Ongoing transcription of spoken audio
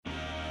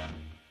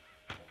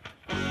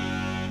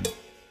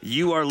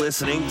You are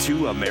listening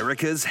to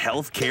America's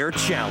Healthcare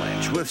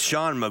Challenge with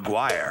Sean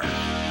McGuire.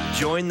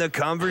 Join the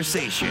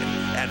conversation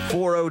at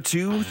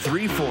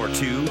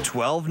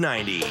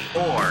 402-342-1290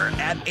 or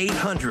at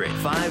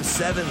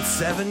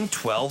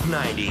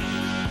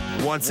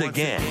 800-577-1290. Once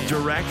again,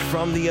 direct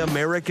from the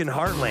American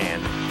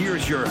heartland,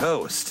 here's your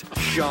host,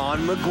 Sean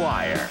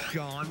McGuire.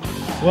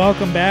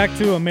 Welcome back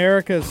to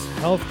America's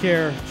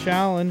Healthcare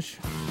Challenge.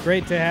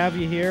 Great to have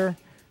you here,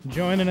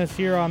 joining us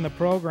here on the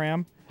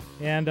program.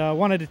 And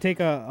wanted to take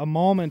a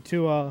moment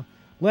to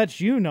let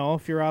you know,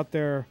 if you're out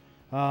there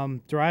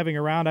driving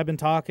around, I've been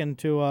talking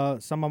to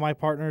some of my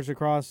partners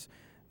across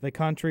the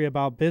country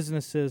about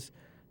businesses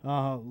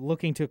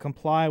looking to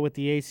comply with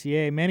the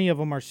ACA. Many of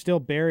them are still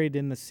buried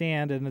in the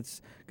sand, and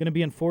it's going to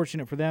be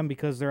unfortunate for them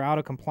because they're out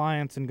of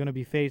compliance and going to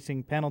be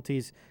facing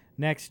penalties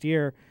next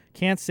year.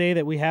 Can't say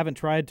that we haven't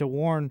tried to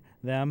warn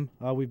them.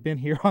 We've been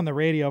here on the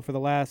radio for the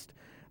last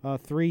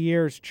 3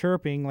 years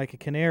chirping like a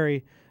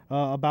canary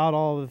about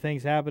all of the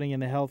things happening in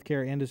the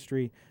healthcare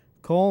industry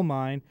coal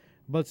mine.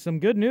 But some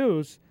good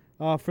news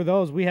for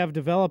those. We have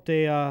developed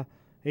a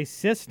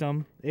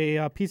system,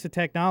 a piece of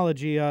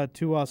technology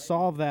to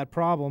solve that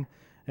problem,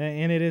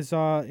 and it is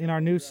in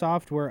our new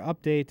software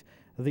update,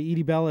 the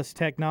Edie Bellis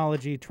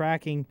Technology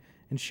Tracking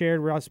and Shared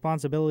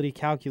Responsibility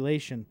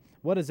Calculation.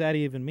 What does that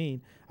even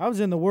mean? I was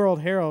in the World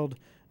Herald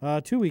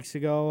 2 weeks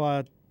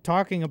ago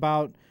talking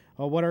about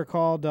what are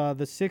called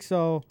the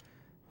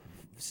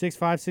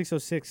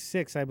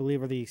 65606, I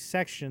believe, are the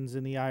sections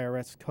in the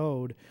IRS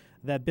code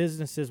that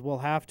businesses will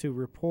have to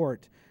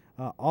report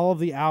all of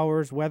the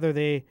hours, whether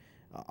they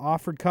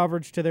offered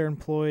coverage to their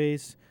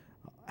employees,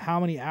 how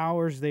many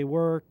hours they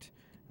worked,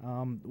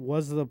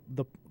 was the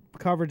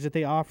coverage that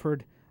they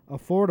offered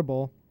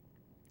affordable,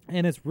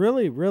 and it's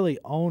really, really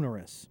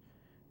onerous,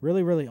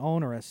 really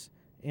onerous.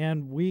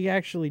 And we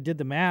actually did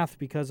the math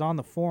because on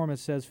the form it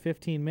says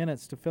 15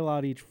 minutes to fill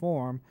out each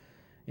form,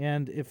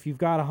 and if you've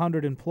got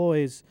 100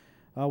 employees,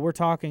 we're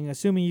talking,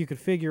 assuming you could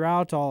figure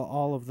out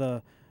all of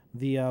the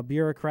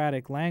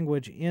bureaucratic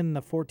language in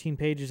the 14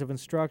 pages of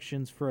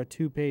instructions for a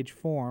 2-page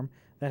form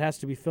that has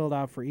to be filled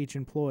out for each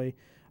employee.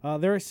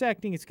 They're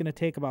expecting it's going to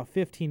take about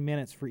 15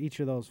 minutes for each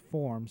of those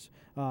forms.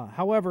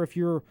 However, if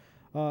you're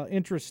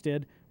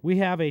interested, we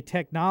have a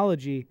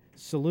technology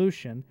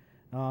solution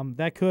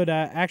that could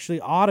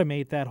actually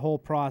automate that whole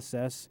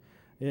process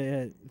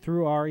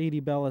through our Edie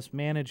Bellis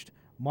managed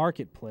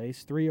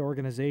marketplace. 3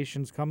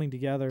 organizations coming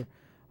together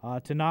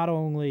to not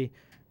only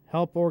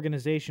help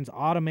organizations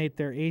automate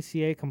their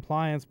ACA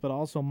compliance, but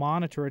also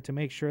monitor it to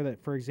make sure that,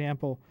 for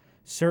example,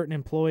 certain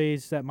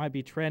employees that might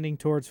be trending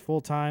towards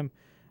full-time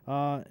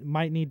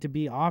might need to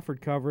be offered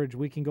coverage.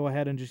 We can go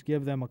ahead and just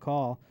give them a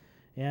call.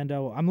 And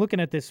I'm looking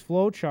at this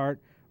flow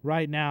chart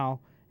right now,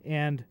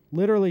 and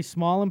literally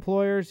small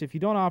employers, if you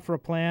don't offer a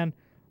plan,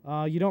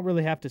 you don't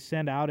really have to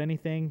send out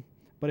anything.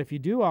 But if you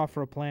do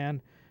offer a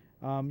plan,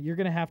 you're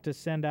going to have to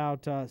send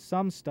out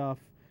some stuff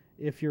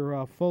if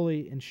you're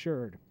fully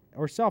insured,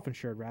 or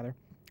self-insured rather.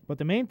 But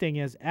the main thing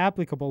is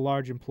applicable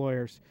large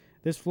employers.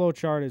 This flow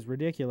chart is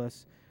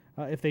ridiculous.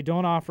 If they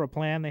don't offer a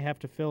plan, they have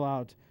to fill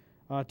out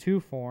 2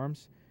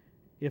 forms.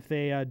 If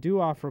they do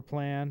offer a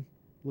plan,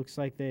 looks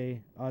like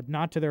they,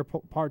 not to their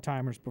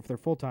part-timers, but for their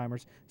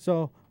full-timers.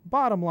 So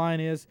bottom line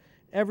is,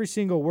 every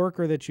single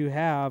worker that you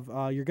have,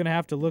 you're going to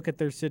have to look at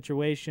their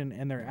situation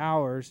and their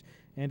hours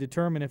and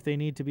determine if they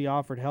need to be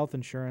offered health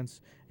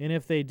insurance. And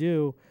if they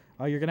do,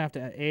 you're going to have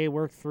to, A,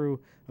 work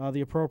through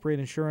the appropriate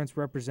insurance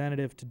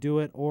representative to do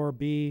it, or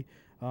B,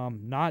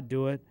 not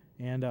do it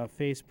and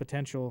face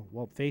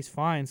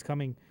fines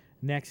coming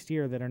next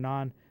year that are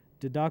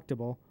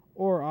non-deductible.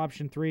 Or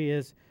option 3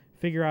 is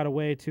figure out a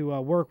way to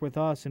work with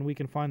us, and we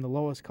can find the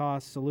lowest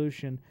cost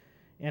solution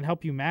and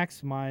help you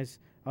maximize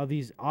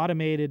these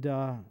automated,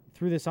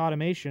 through this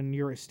automation,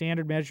 your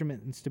standard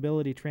measurement and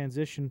stability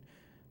transition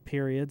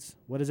periods.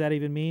 What does that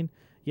even mean?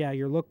 Yeah,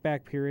 your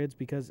look-back periods,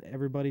 because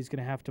everybody's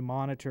going to have to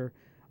monitor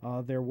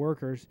their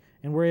workers,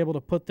 and we're able to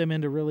put them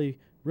into really,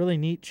 really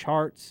neat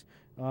charts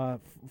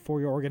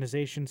for your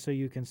organization so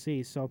you can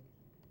see. So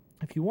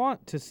if you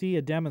want to see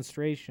a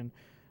demonstration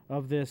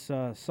of this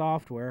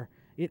software,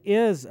 it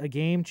is a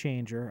game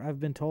changer. I've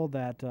been told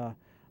that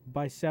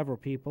by several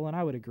people, and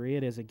I would agree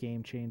it is a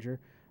game changer.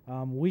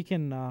 We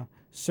can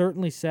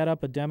certainly set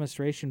up a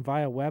demonstration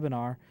via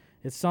webinar.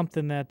 It's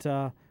something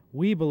that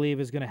we believe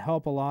is going to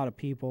help a lot of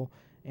people.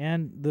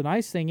 And the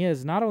nice thing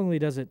is, not only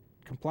does it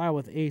comply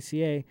with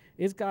ACA,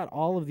 it's got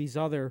all of these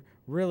other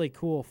really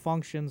cool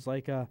functions,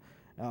 like a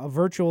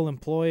virtual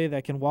employee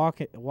that can walk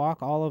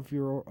all of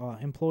your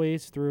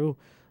employees through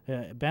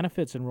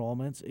benefits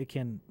enrollments. It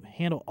can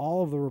handle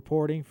all of the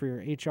reporting for your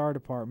HR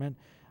department,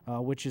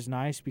 which is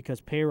nice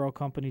because payroll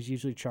companies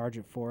usually charge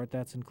it for it.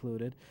 That's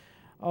included.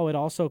 It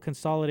also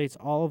consolidates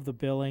all of the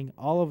billing,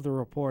 all of the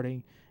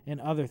reporting, and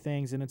other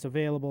things, and it's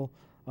available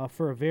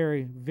for a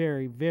very,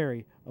 very,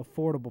 very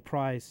affordable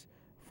price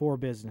for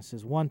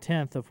businesses,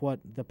 1/10 of what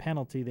the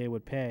penalty they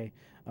would pay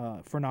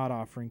for not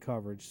offering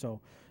coverage.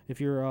 So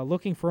if you're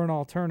looking for an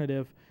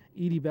alternative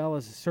Edie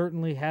Bellis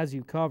certainly has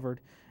you covered.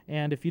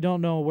 And if you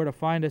don't know where to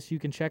find us, you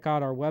can check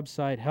out our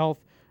website,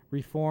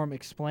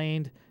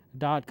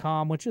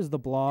 healthreformexplained.com, which is the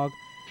blog.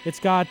 It's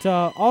got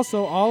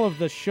also all of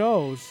the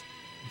shows,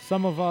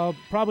 some of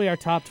probably our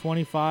top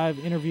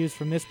 25 interviews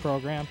from this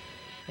program,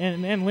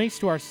 and links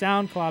to our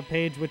SoundCloud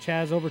page, which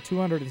has over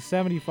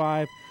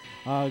 275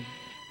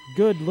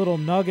 good little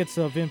nuggets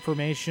of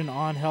information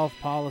on health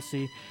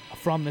policy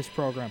from this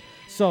program.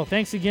 So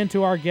thanks again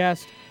to our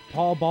guest,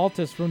 Paul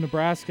Baltus from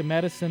Nebraska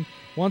Medicine.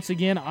 Once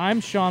again,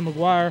 I'm Sean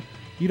McGuire.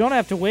 You don't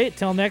have to wait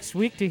till next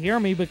week to hear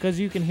me, because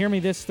you can hear me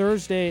this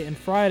Thursday and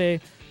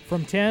Friday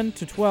from 10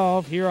 to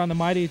 12 here on the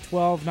Mighty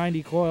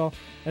 1290 Coil,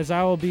 as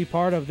I will be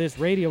part of this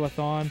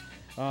radioathon,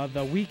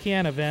 the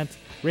weekend event,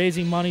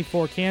 raising money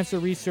for cancer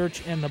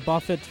research and the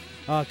Buffett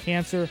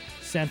Cancer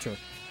Center.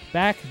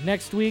 Back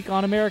next week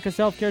on America's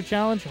Healthcare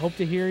Challenge. Hope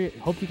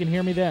you can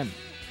hear me then.